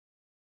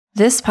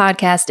This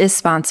podcast is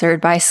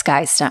sponsored by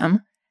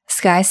SkyStem.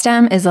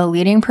 SkyStem is a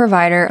leading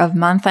provider of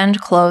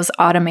month-end close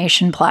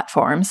automation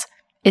platforms.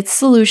 Its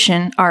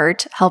solution,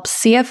 ART,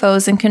 helps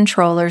CFOs and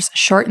controllers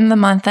shorten the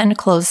month-end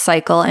close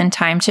cycle and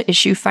time to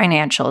issue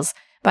financials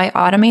by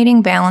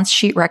automating balance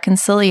sheet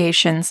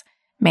reconciliations,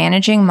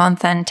 managing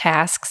month-end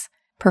tasks,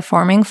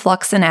 performing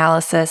flux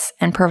analysis,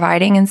 and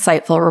providing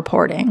insightful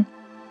reporting.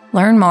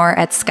 Learn more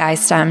at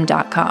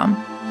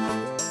skystem.com.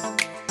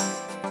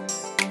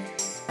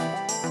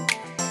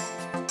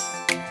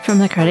 From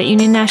the Credit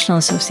Union National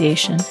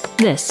Association,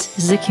 this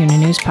is the CUNA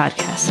News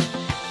Podcast.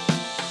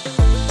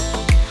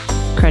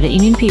 Credit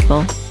union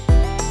people,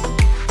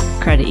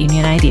 credit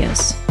union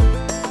ideas.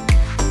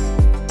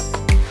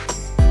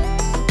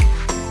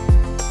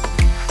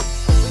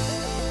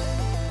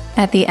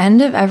 At the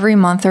end of every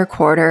month or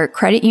quarter,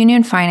 credit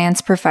union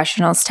finance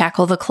professionals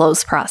tackle the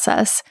close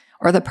process,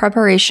 or the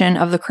preparation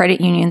of the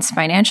credit union's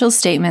financial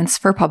statements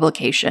for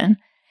publication.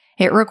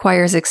 It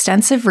requires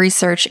extensive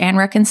research and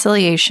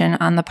reconciliation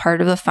on the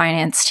part of the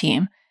finance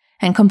team,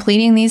 and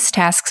completing these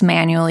tasks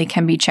manually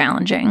can be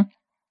challenging.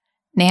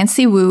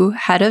 Nancy Wu,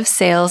 head of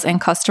sales and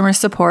customer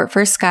support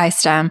for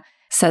SkyStem,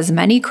 says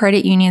many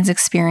credit unions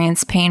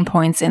experience pain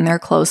points in their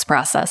close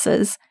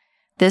processes.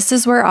 This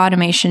is where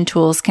automation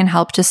tools can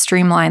help to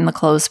streamline the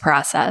close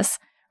process,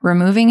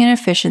 removing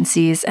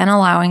inefficiencies and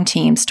allowing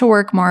teams to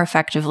work more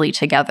effectively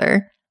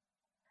together.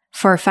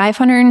 For a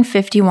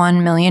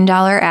 $551 million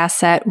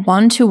asset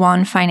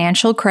one-to-one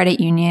financial credit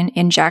union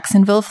in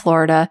Jacksonville,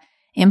 Florida,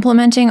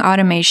 implementing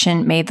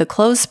automation made the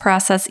close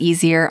process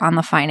easier on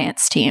the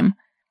finance team.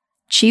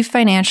 Chief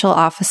Financial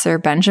Officer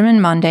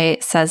Benjamin Monday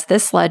says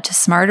this led to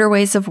smarter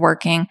ways of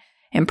working,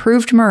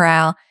 improved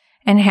morale,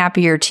 and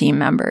happier team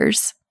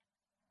members.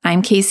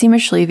 I'm Casey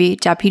Mishlevy,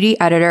 Deputy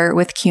Editor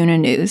with CUNA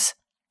News.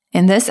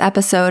 In this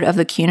episode of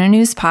the CUNA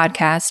News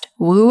Podcast,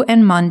 Wu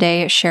and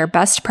Monday share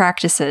best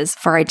practices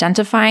for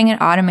identifying an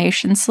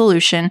automation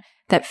solution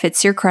that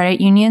fits your credit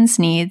union's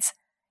needs,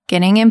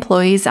 getting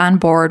employees on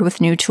board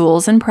with new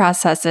tools and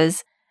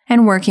processes,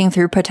 and working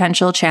through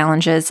potential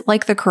challenges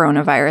like the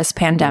coronavirus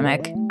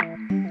pandemic.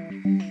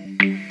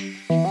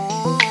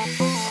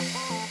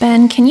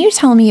 Ben, can you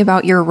tell me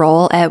about your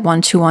role at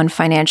One-to-One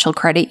Financial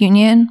Credit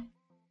Union?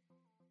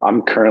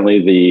 I'm currently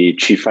the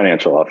Chief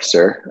Financial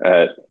Officer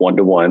at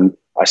One-to-One.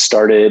 I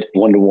started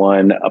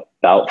One-to-One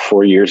about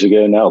 4 years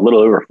ago now, a little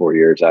over 4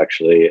 years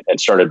actually, and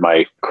started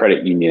my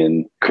credit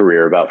union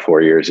career about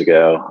 4 years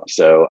ago.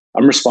 So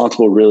I'm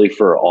responsible really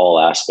for all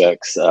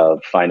aspects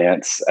of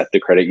finance at the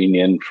credit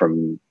union,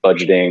 from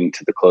budgeting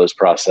to the close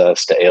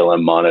process to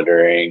ALM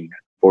monitoring,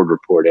 board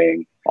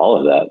reporting, all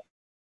of that.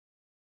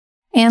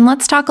 And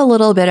let's talk a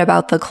little bit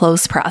about the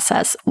close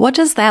process. What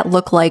does that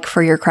look like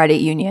for your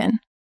credit union?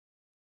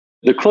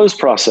 The close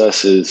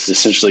process is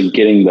essentially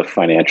getting the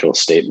financial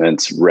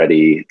statements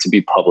ready to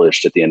be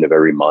published at the end of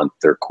every month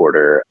or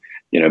quarter,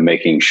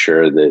 making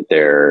sure that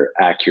they're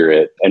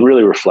accurate and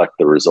really reflect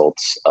the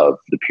results of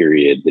the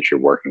period that you're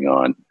working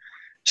on.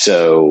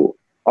 So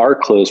our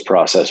close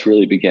process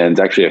really begins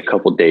actually a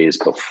couple days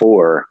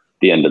before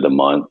the end of the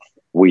month.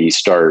 We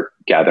start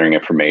gathering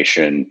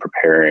information,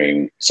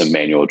 preparing some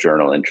manual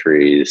journal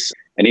entries,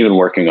 and even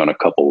working on a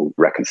couple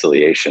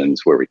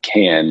reconciliations where we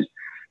can,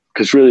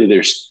 because really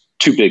there's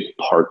two big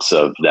parts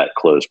of that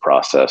close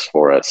process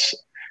for us.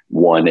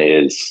 One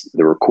is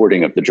the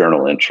recording of the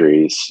journal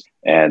entries,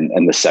 and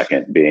the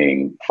second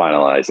being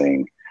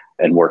finalizing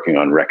and working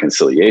on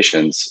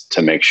reconciliations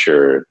to make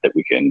sure that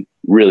we can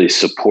really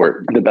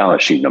support the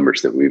balance sheet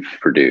numbers that we've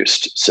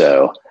produced.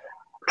 So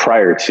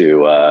prior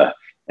to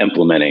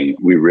implementing,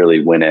 we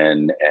really went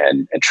in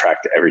and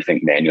tracked everything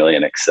manually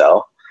in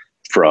Excel,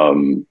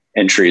 from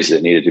entries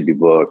that needed to be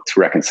booked,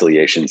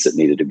 reconciliations that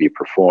needed to be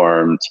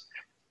performed,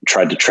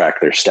 tried to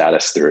track their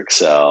status through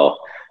Excel,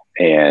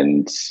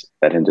 and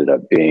that ended up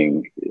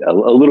being a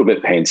little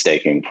bit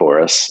painstaking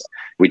for us.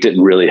 We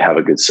didn't really have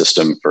a good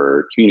system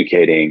for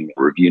communicating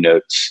review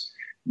notes.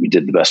 We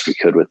did the best we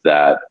could with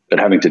that, but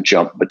having to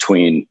jump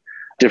between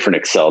different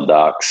Excel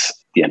docs at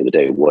the end of the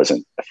day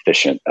wasn't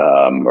efficient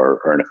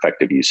or an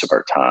effective use of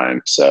our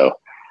time. So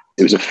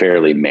it was a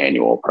fairly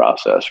manual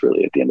process,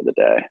 really, at the end of the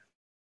day.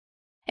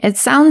 It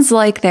sounds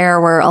like there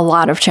were a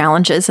lot of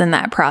challenges in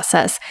that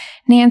process.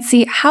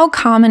 Nancy, how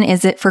common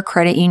is it for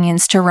credit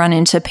unions to run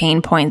into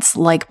pain points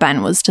like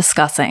Ben was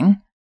discussing?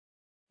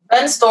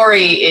 Ben's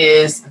story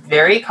is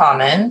very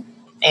common,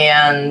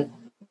 and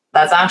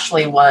that's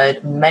actually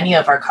what many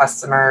of our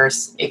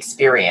customers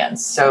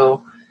experience.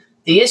 So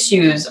the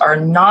issues are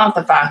not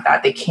the fact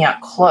that they can't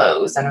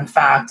close. And in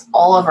fact,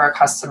 all of our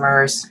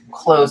customers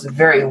close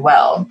very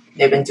well.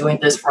 They've been doing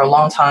this for a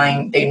long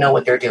time. They know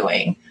what they're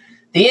doing.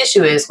 The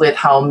issue is with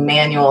how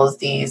manual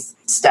these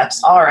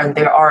steps are, and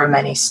there are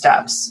many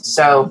steps.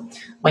 So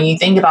when you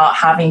think about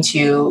having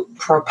to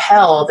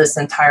propel this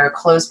entire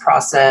close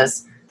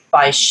process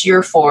by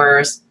sheer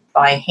force,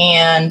 by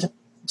hand,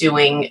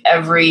 doing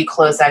every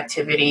close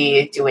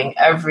activity, doing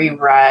every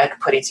rec,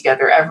 putting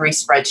together every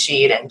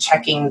spreadsheet and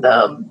checking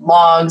the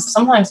logs,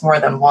 sometimes more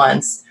than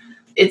once,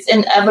 it's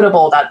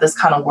inevitable that this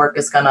kind of work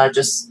is going to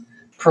just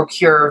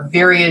procure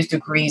various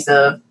degrees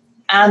of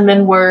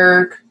admin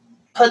work,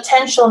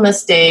 potential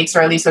mistakes,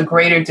 or at least a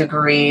greater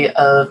degree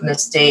of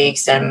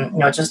mistakes, and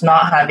just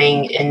not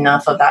having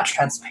enough of that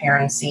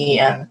transparency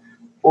and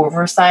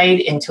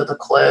oversight into the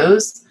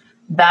close.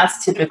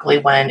 That's typically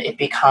when it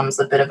becomes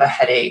a bit of a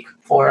headache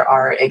for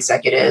our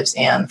executives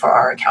and for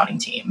our accounting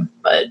team.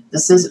 But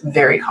this is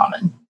very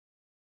common.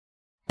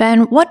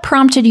 Ben, what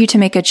prompted you to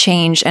make a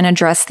change and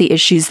address the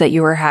issues that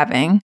you were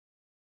having?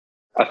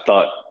 I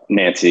thought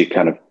Nancy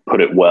kind of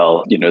put it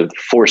well,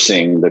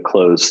 forcing the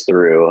close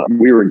through.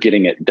 We were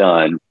getting it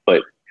done,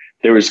 but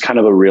there was kind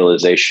of a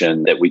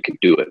realization that we could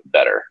do it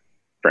better,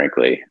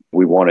 frankly.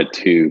 We wanted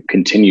to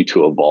continue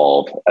to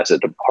evolve as a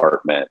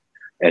department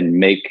and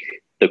make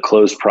the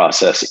close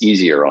process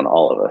easier on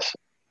all of us,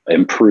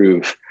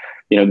 improve,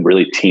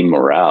 really team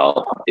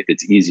morale. If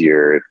it's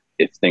easier,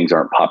 if things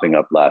aren't popping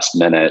up last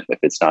minute, if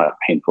it's not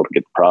painful to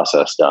get the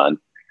process done,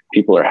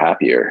 people are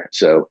happier.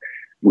 So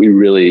we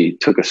really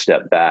took a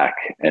step back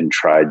and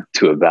tried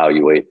to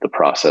evaluate the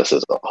process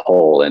as a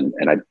whole and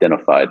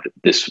identified that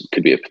this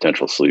could be a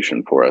potential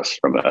solution for us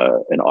from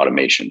an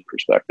automation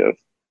perspective.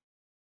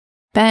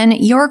 Ben,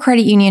 your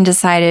credit union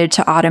decided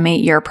to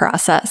automate your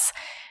process.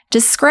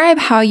 Describe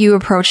how you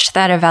approached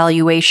that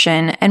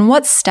evaluation and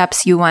what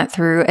steps you went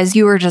through as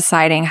you were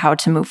deciding how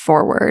to move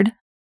forward.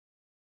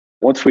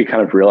 Once we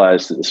kind of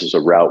realized that this was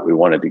a route we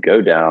wanted to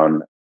go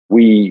down,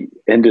 we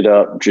ended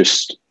up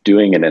just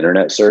doing an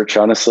internet search,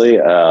 honestly,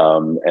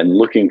 and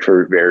looking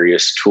for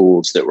various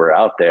tools that were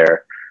out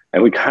there.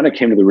 And we kind of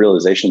came to the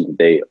realization that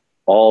they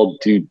all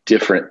do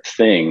different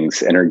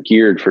things and are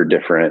geared for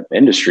different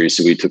industries.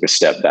 So we took a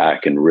step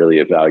back and really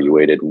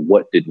evaluated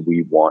what did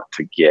we want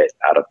to get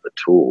out of the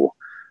tool.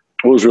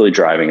 What was really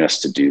driving us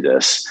to do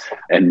this?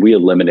 And we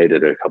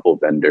eliminated a couple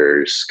of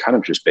vendors kind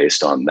of just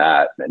based on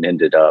that and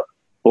ended up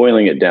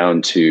boiling it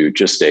down to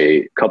just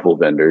a couple of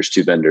vendors,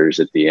 2 vendors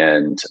at the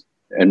end,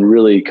 and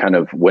really kind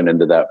of went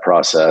into that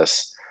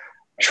process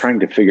trying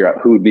to figure out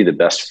who would be the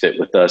best fit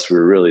with us. We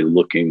were really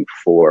looking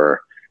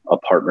for a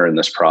partner in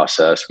this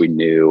process. We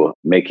knew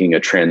making a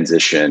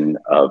transition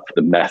of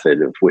the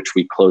method of which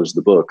we close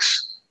the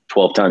books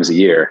 12 times a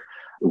year,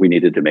 we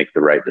needed to make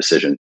the right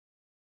decision.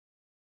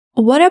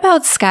 What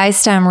about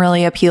SkyStem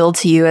really appealed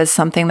to you as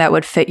something that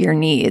would fit your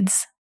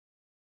needs?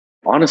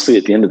 Honestly,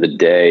 at the end of the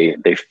day,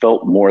 they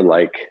felt more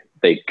like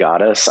they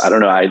got us. I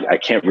don't know. I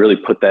can't really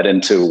put that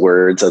into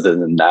words other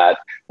than that,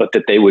 but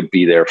that they would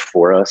be there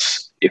for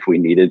us if we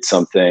needed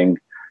something.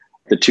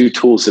 The 2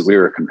 tools that we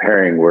were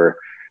comparing were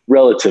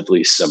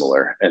relatively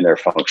similar in their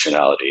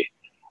functionality.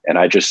 And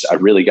I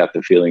really got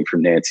the feeling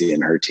from Nancy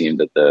and her team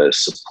that the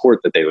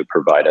support that they would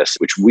provide us,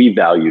 which we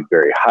valued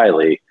very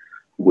highly,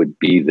 would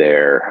be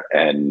there.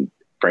 And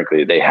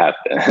frankly, they have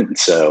been.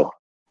 So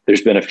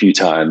there's been a few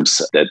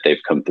times that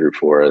they've come through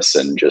for us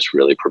and just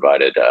really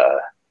provided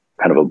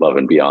kind of above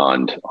and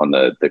beyond on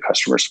the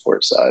customer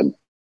support side.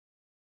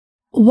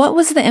 What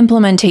was the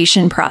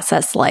implementation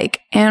process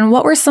like? And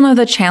what were some of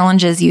the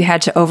challenges you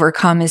had to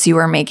overcome as you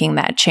were making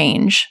that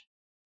change?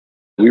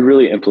 We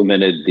really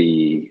implemented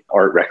the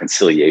ART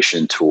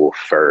reconciliation tool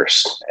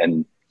first.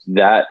 And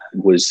that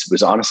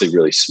was honestly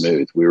really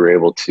smooth. We were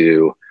able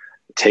to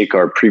take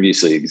our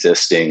previously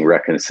existing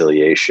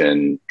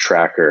reconciliation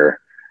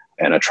tracker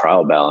and a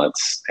trial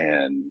balance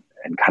and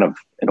kind of,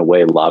 in a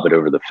way, lob it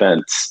over the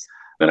fence.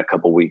 And a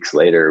couple of weeks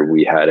later,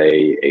 we had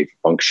a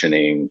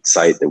functioning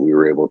site that we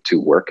were able to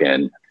work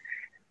in.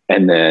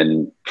 And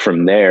then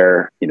from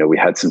there, we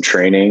had some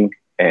training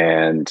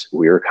and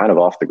we were kind of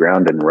off the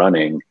ground and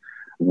running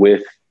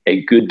with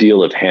a good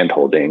deal of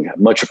hand-holding,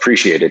 much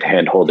appreciated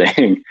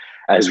hand-holding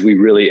as we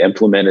really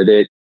implemented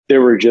it.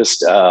 There were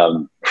just,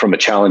 from a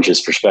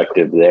challenges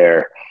perspective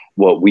there,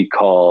 what we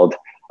called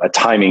a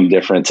timing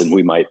difference, and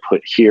we might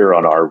put here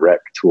on our rec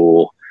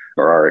tool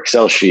or our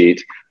Excel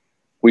sheet,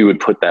 we would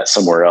put that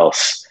somewhere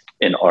else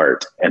in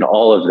ART. And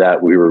all of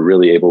that, we were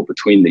really able,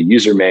 between the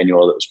user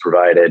manual that was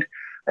provided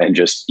and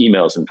just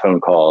emails and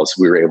phone calls,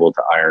 we were able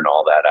to iron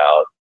all that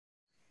out.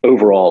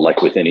 Overall,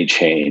 like with any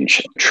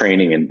change,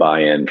 training and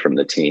buy-in from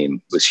the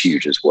team was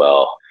huge as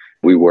well.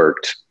 We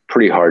worked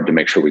pretty hard to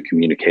make sure we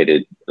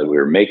communicated that we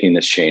were making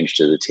this change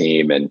to the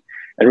team and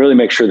really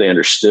make sure they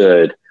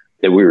understood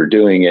that we were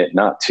doing it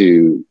not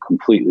to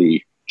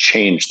completely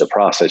change the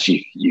process.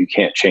 You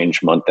can't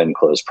change month-end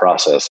close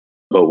process,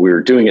 but we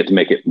were doing it to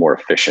make it more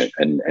efficient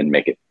and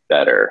make it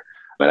better.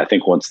 And I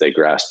think once they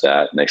grasped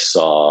that and they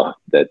saw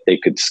that they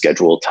could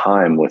schedule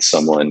time with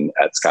someone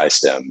at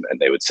SkyStem and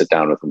they would sit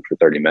down with them for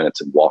 30 minutes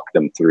and walk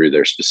them through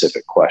their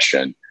specific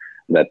question,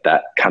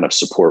 that kind of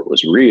support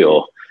was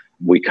real,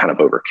 we kind of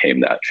overcame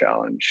that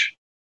challenge.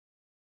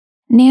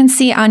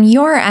 Nancy, on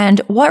your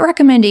end, what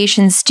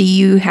recommendations do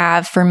you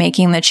have for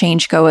making the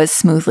change go as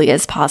smoothly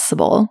as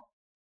possible?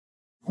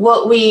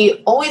 What we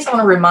always want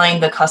to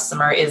remind the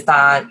customer is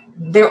that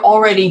they're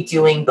already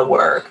doing the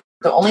work.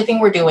 The only thing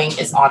we're doing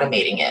is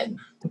automating it.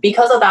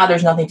 Because of that,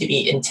 there's nothing to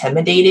be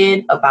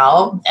intimidated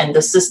about. And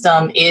the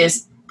system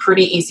is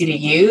pretty easy to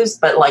use,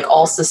 but like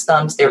all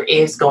systems, there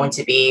is going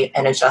to be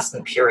an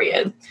adjustment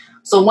period.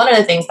 So one of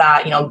the things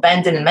that,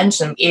 Ben didn't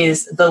mention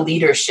is the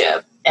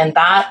leadership. And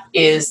that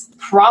is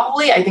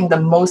probably, I think,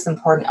 the most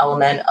important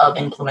element of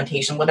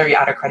implementation, whether you're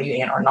at a credit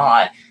union or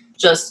not.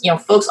 Just,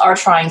 folks are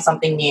trying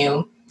something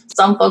new.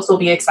 Some folks will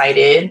be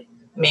excited.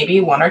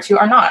 Maybe one or two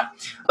are not.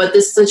 But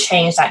this is a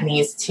change that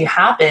needs to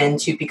happen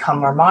to become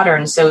more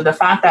modern. So the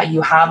fact that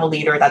you have a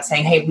leader that's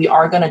saying, hey, we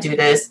are going to do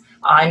this.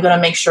 I'm going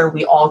to make sure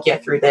we all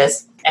get through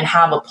this and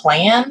have a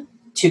plan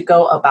to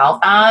go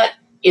about that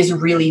is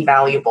really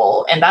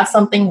valuable. And that's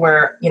something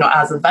where,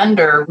 as a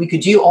vendor, we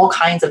could do all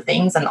kinds of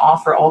things and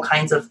offer all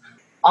kinds of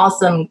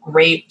awesome,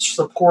 great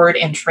support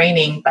and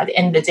training. But at the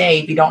end of the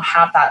day, if we don't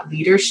have that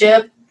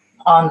leadership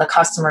on the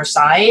customer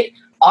side,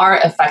 our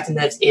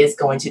effectiveness is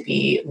going to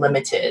be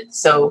limited.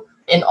 So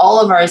in all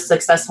of our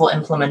successful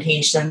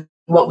implementation,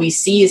 what we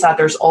see is that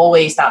there's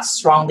always that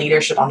strong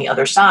leadership on the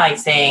other side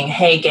saying,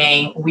 hey,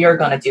 gang, we are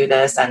going to do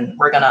this and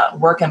we're going to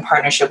work in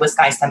partnership with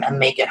SkyStem and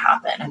make it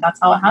happen. And that's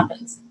how it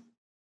happens.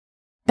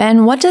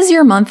 Ben, what does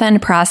your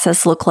month-end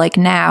process look like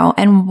now?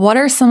 And what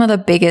are some of the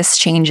biggest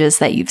changes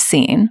that you've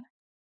seen?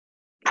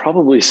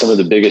 Probably some of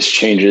the biggest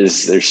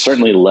changes, there's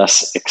certainly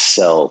less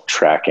Excel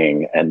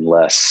tracking and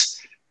less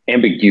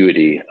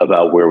ambiguity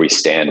about where we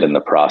stand in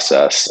the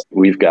process.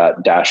 We've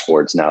got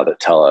dashboards now that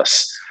tell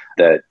us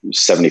that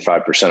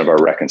 75% of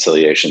our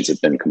reconciliations have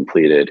been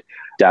completed,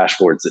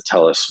 dashboards that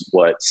tell us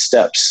what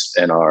steps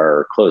in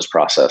our close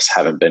process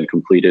haven't been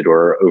completed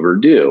or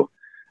overdue,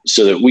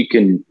 so that we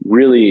can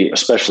really,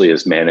 especially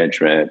as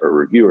management or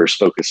reviewers,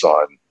 focus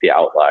on the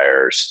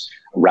outliers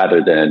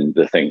rather than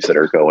the things that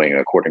are going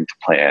according to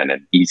plan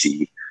and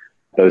easy.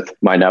 Both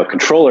my now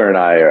controller and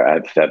I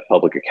have had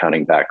public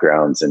accounting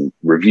backgrounds, and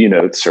review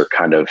notes are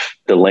kind of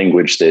the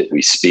language that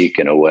we speak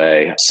in a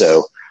way.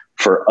 So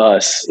for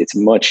us, it's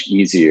much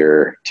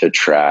easier to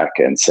track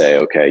and say,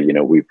 okay,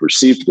 we've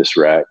received this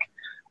rec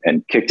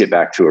and kicked it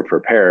back to a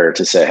preparer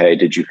to say, hey,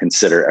 did you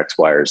consider X,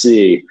 Y, or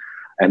Z?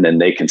 And then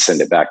they can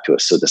send it back to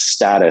us. So the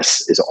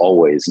status is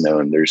always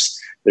known.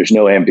 There's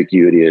no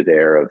ambiguity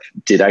there of,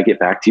 did I get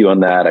back to you on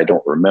that? I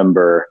don't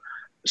remember.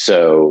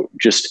 So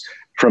just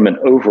from an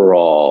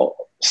overall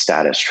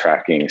status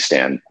tracking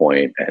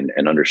standpoint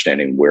and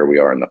understanding where we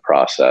are in the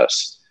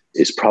process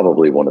is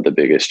probably one of the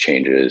biggest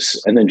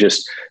changes. And then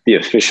just the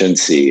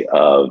efficiency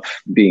of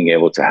being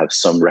able to have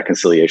some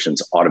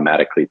reconciliations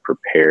automatically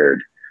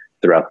prepared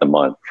throughout the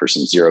month for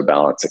some zero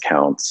balance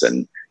accounts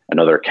and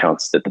other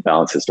accounts that the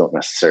balances don't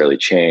necessarily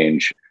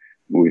change.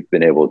 We've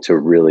been able to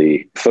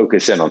really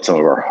focus in on some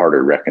of our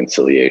harder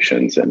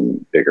reconciliations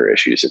and bigger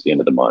issues at the end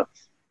of the month.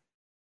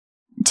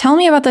 Tell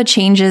me about the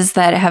changes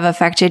that have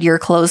affected your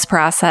close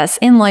process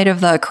in light of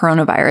the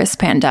coronavirus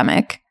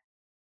pandemic.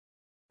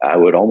 I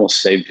would almost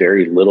say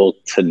very little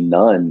to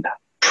none,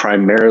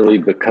 primarily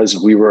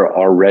because we were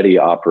already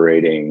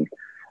operating,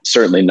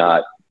 certainly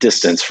not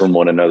distance from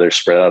one another,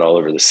 spread out all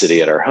over the city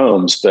at our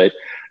homes, but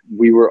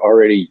we were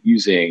already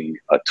using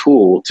a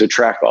tool to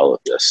track all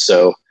of this.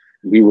 So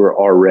we were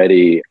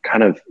already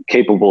kind of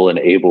capable and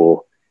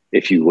able,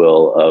 if you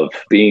will, of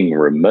being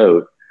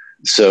remote.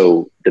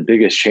 So the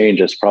biggest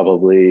change is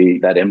probably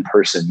that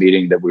in-person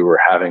meeting that we were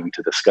having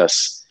to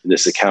discuss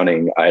this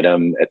accounting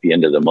item at the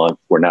end of the month.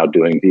 We're now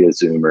doing via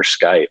Zoom or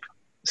Skype.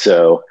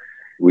 So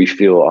we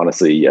feel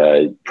honestly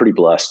pretty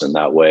blessed in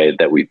that way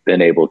that we've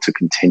been able to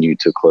continue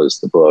to close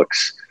the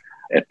books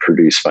and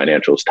produce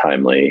financials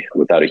timely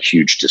without a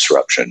huge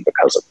disruption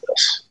because of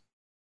this.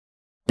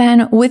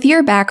 Ben, with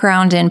your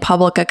background in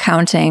public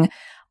accounting,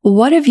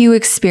 what have you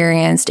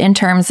experienced in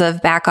terms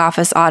of back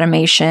office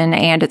automation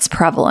and its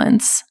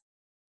prevalence?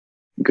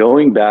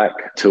 Going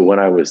back to when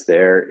I was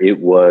there, it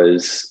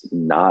was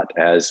not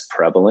as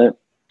prevalent,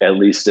 at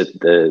least at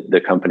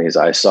the companies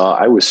I saw.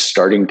 I was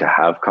starting to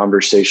have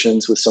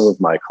conversations with some of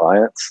my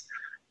clients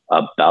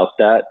about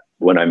that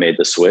when I made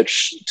the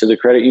switch to the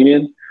credit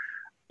union.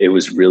 It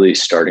was really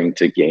starting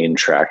to gain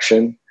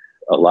traction.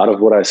 A lot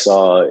of what I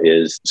saw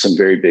is some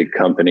very big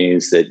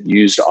companies that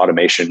used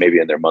automation maybe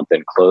in their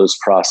month-end close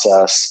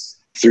process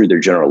through their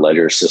general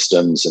ledger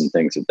systems and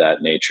things of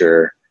that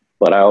nature.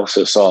 But I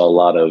also saw a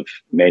lot of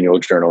manual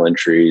journal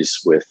entries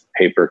with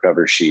paper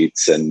cover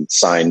sheets and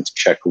signed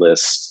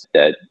checklists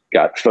that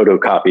got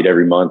photocopied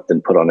every month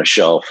and put on a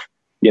shelf.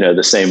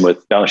 The same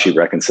with balance sheet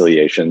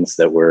reconciliations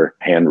that were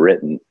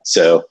handwritten.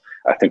 So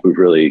I think we've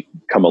really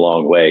come a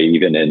long way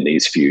even in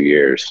these few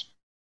years.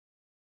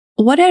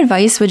 What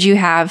advice would you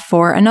have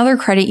for another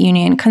credit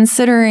union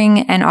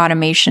considering an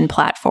automation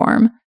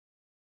platform?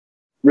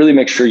 Really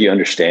make sure you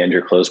understand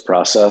your close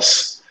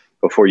process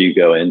before you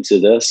go into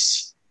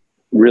this.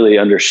 Really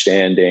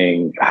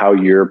understanding how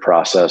your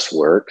process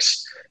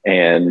works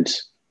and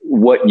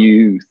what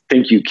you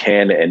think you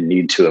can and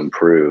need to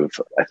improve,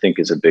 I think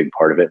is a big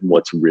part of it, and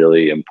what's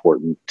really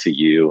important to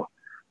you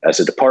as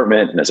a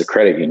department and as a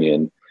credit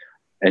union.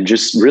 And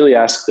just really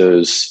ask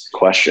those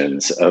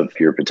questions of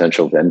your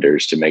potential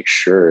vendors to make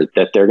sure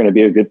that they're going to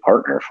be a good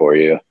partner for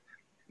you.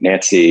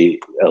 Nancy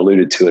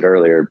alluded to it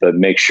earlier, but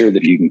make sure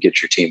that you can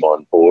get your team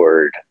on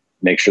board,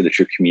 make sure that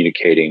you're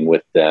communicating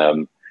with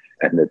them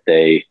and that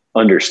they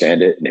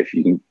understand it, and if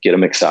you can get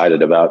them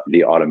excited about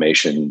the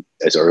automation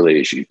as early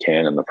as you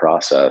can in the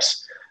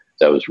process,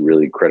 that was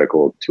really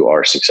critical to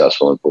our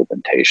successful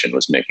implementation,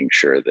 was making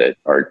sure that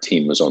our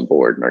team was on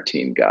board and our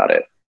team got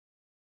it.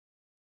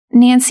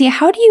 Nancy,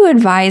 how do you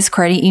advise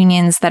credit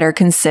unions that are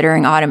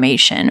considering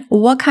automation?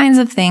 What kinds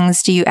of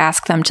things do you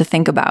ask them to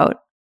think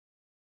about?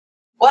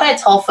 What I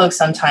tell folks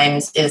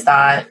sometimes is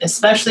that,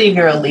 especially if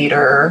you're a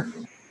leader,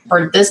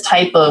 for this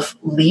type of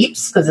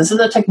leaps, because this is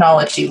a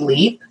technology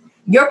leap,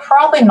 you're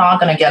probably not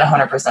going to get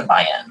 100%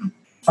 buy-in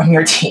from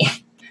your team.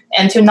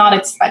 And to not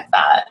expect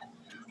that.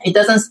 It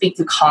doesn't speak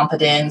to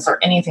competence or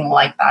anything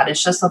like that.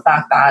 It's just the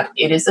fact that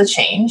it is a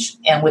change.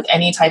 And with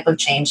any type of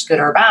change, good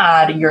or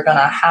bad, you're going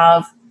to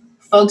have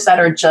folks that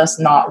are just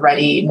not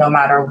ready, no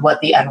matter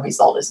what the end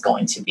result is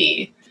going to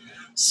be.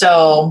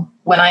 So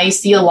when I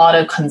see a lot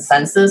of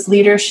consensus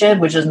leadership,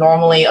 which is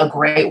normally a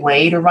great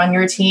way to run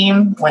your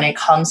team, when it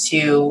comes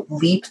to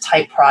leap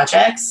type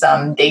projects,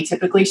 they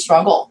typically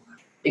struggle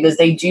because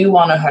they do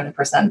want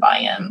 100%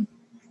 buy-in.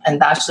 And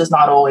that's just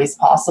not always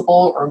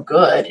possible or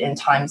good in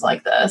times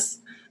like this.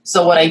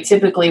 So what I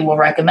typically will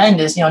recommend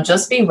is,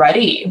 just be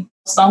ready.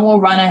 Some will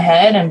run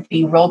ahead and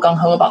be real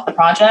gung-ho about the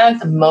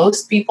project.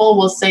 Most people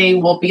will say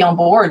we'll be on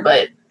board,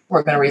 but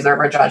we're going to reserve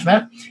our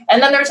judgment.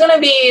 And then there's going to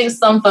be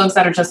some folks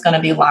that are just going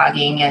to be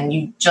lagging, and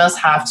you just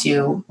have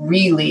to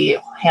really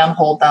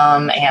handhold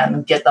them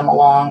and get them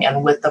along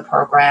and with the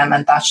program.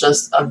 And that's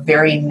just a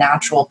very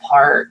natural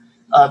part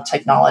of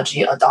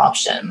technology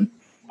adoption.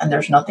 And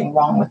there's nothing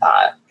wrong with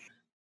that.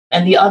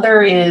 And the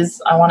other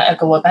is, I want to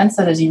echo what Ben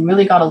said, is you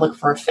really got to look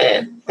for a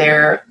fit.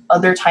 There are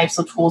other types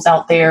of tools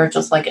out there,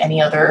 just like any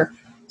other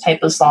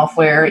type of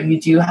software. You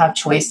do have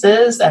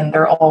choices, and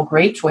they're all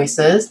great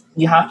choices.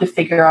 You have to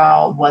figure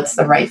out what's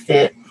the right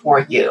fit for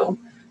you.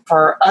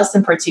 For us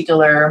in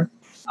particular,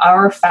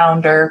 our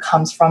founder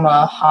comes from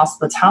a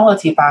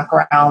hospitality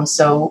background,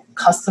 so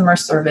customer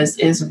service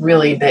is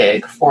really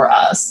big for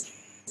us.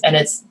 And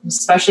it's,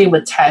 especially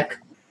with tech,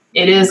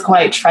 it is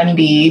quite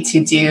trendy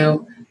to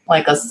do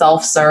like a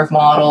self-serve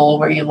model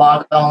where you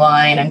log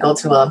online and go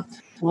to a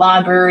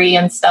library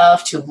and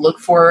stuff to look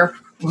for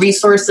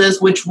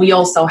resources, which we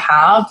also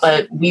have,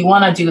 but we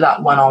want to do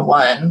that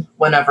one-on-one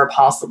whenever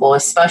possible,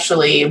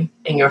 especially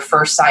in your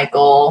first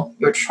cycle.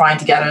 You're trying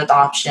to get an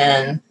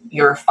adoption,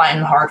 you're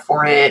fighting hard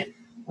for it.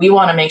 We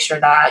want to make sure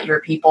that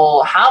your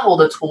people have all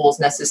the tools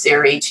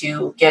necessary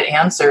to get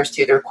answers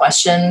to their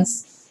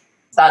questions.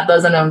 That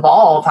doesn't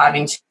involve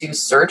having to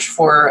search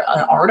for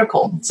an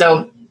article.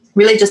 So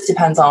really just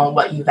depends on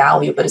what you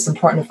value, but it's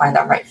important to find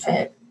that right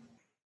fit.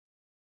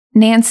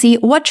 Nancy,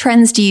 what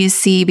trends do you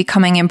see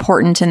becoming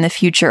important in the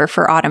future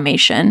for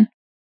automation?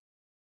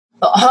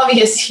 The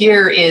obvious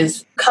here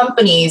is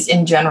companies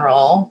in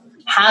general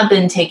have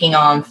been taking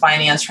on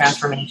finance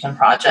transformation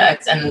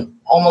projects, and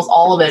almost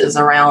all of it is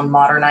around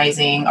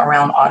modernizing,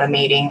 around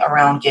automating,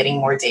 around getting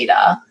more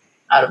data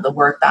out of the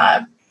work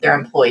that their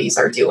employees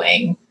are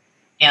doing.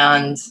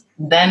 And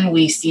then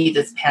we see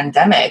this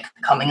pandemic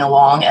coming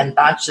along, and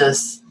that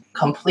just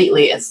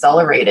completely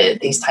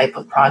accelerated these type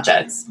of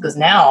projects, because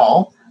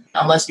now,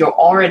 unless you're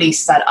already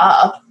set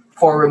up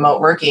for remote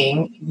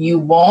working, you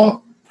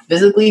won't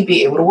physically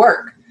be able to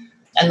work.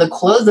 And the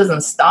close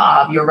doesn't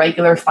stop. Your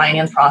regular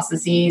finance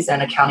processes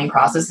and accounting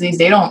processes,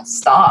 they don't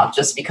stop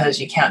just because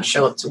you can't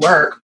show up to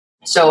work.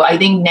 So I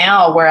think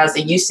now, whereas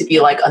it used to be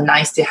like a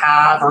nice to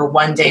have, or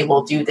one day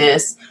we'll do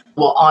this,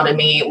 we'll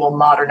automate, we'll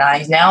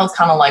modernize. Now it's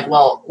kind of like,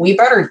 well, we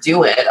better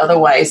do it.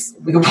 Otherwise,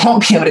 we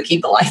won't be able to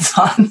keep the lights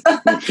on.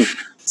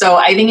 So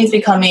I think it's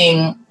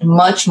becoming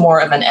much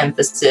more of an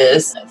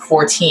emphasis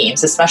for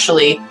teams,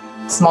 especially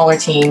smaller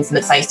teams,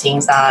 mid-sized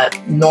teams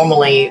that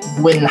normally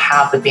wouldn't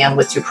have the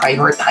bandwidth to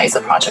prioritize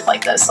a project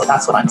like this. So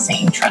that's what I'm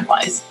seeing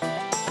trend-wise.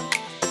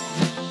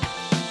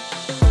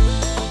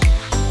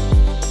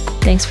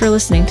 Thanks for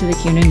listening to the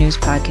CUNA News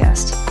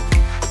Podcast.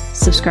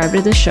 Subscribe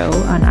to the show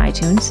on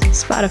iTunes,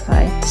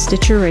 Spotify,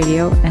 Stitcher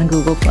Radio, and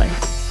Google Play.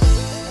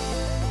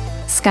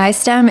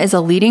 SkyStem is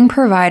a leading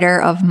provider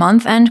of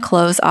month-end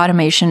close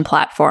automation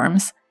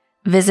platforms.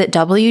 Visit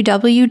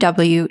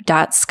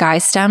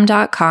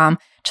www.skystem.com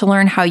to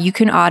learn how you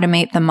can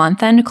automate the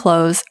month-end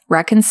close,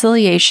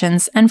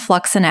 reconciliations, and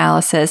flux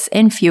analysis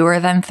in fewer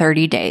than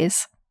 30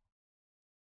 days.